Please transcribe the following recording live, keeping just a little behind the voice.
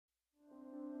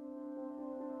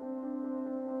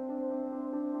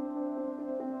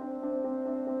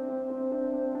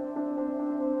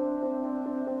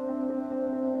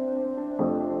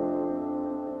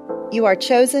You Are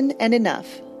Chosen and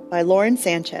Enough by Lauren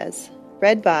Sanchez,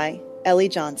 read by Ellie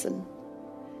Johnson.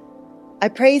 I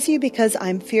praise you because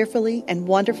I'm fearfully and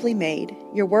wonderfully made.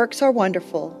 Your works are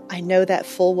wonderful. I know that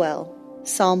full well.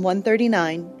 Psalm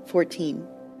 139:14.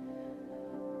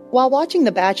 While watching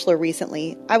The Bachelor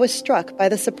recently, I was struck by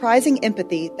the surprising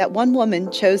empathy that one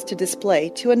woman chose to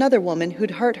display to another woman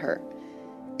who'd hurt her.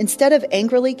 Instead of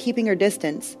angrily keeping her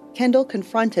distance, Kendall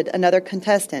confronted another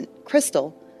contestant,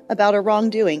 Crystal, about her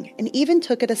wrongdoing and even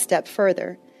took it a step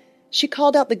further. She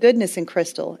called out the goodness in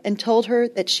Crystal and told her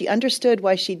that she understood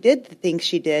why she did the things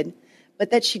she did,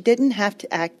 but that she didn't have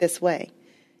to act this way.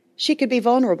 She could be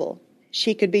vulnerable.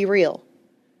 She could be real.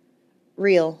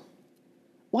 Real.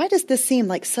 Why does this seem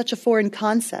like such a foreign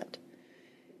concept?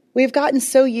 We have gotten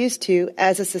so used to,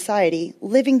 as a society,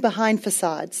 living behind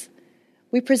facades.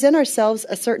 We present ourselves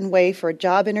a certain way for a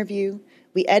job interview.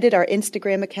 We edit our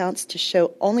Instagram accounts to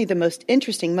show only the most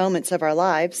interesting moments of our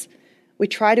lives. We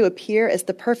try to appear as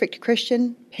the perfect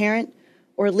Christian, parent,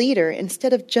 or leader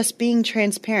instead of just being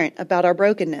transparent about our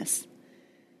brokenness.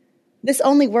 This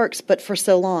only works but for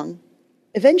so long.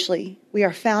 Eventually, we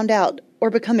are found out or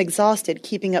become exhausted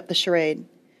keeping up the charade.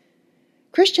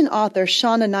 Christian author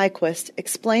Shauna Nyquist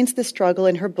explains the struggle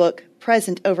in her book,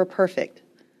 Present Over Perfect.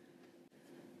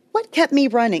 What kept me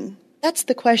running? That's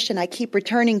the question I keep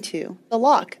returning to, the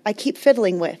lock I keep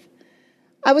fiddling with.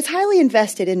 I was highly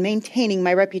invested in maintaining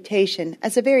my reputation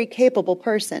as a very capable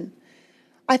person.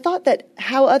 I thought that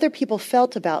how other people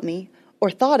felt about me,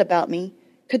 or thought about me,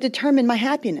 could determine my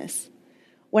happiness.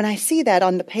 When I see that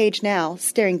on the page now,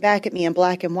 staring back at me in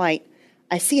black and white,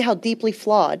 I see how deeply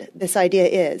flawed this idea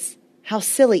is, how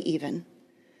silly even.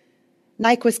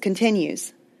 Nyquist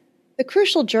continues, the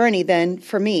crucial journey then,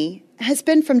 for me, has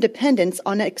been from dependence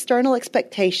on external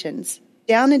expectations,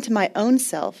 down into my own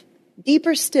self,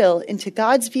 deeper still into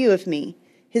God's view of me,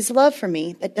 His love for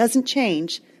me that doesn't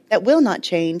change, that will not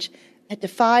change, that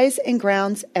defies and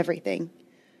grounds everything.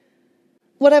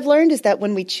 What I've learned is that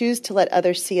when we choose to let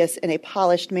others see us in a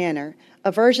polished manner,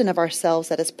 a version of ourselves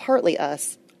that is partly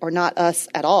us, or not us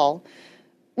at all,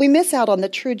 we miss out on the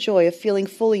true joy of feeling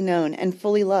fully known and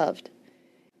fully loved.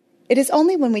 It is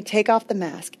only when we take off the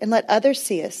mask and let others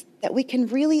see us that we can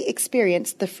really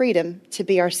experience the freedom to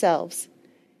be ourselves.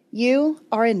 You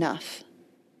are enough.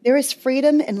 There is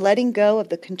freedom in letting go of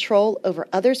the control over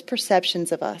others'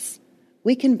 perceptions of us.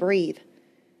 We can breathe.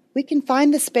 We can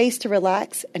find the space to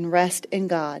relax and rest in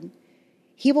God.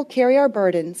 He will carry our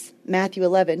burdens, Matthew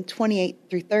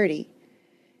 11:28-30,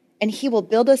 and He will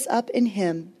build us up in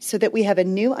Him so that we have a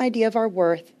new idea of our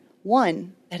worth,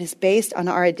 one that is based on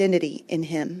our identity in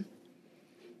Him.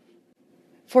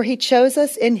 For He chose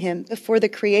us in Him before the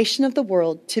creation of the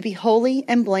world to be holy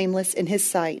and blameless in His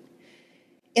sight.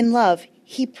 In love,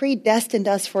 He predestined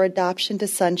us for adoption to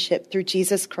sonship through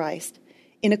Jesus Christ,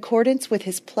 in accordance with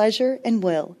His pleasure and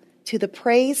will, to the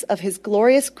praise of His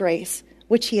glorious grace,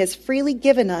 which He has freely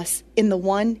given us in the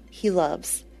one He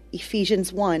loves.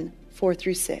 Ephesians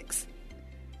 1:4-6.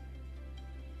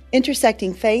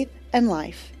 Intersecting faith and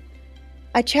life.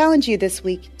 I challenge you this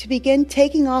week to begin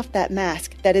taking off that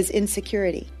mask that is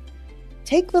insecurity.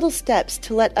 Take little steps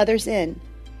to let others in.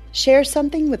 Share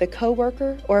something with a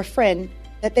coworker or a friend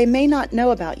that they may not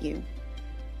know about you.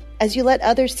 As you let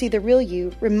others see the real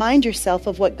you, remind yourself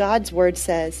of what God's Word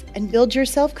says and build your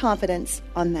self-confidence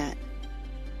on that.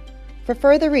 For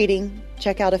further reading,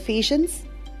 check out Ephesians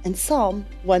and Psalm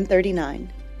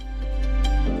 139.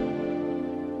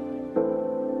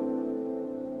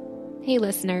 Hey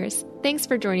listeners, thanks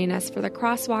for joining us for the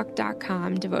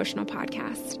Crosswalk.com devotional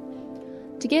podcast.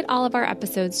 To get all of our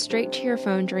episodes straight to your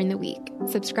phone during the week,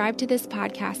 subscribe to this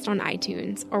podcast on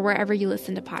iTunes or wherever you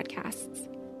listen to podcasts.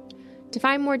 To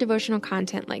find more devotional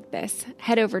content like this,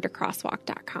 head over to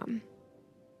Crosswalk.com.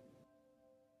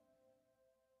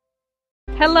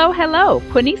 Hello,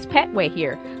 Quinice Petway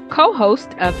here, co-host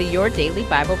of the Your Daily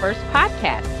Bible Verse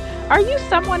podcast. Are you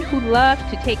someone who loves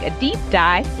to take a deep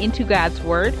dive into God's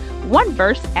Word, one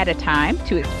verse at a time,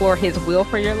 to explore His will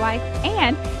for your life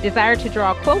and desire to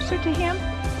draw closer to Him?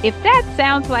 If that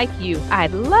sounds like you,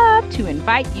 I'd love to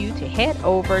invite you to head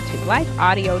over to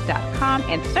lifeaudio.com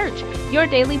and search Your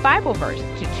Daily Bible Verse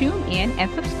to tune in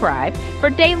and subscribe for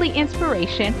daily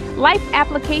inspiration, life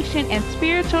application, and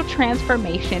spiritual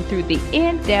transformation through the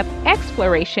in-depth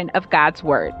exploration of God's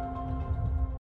Word.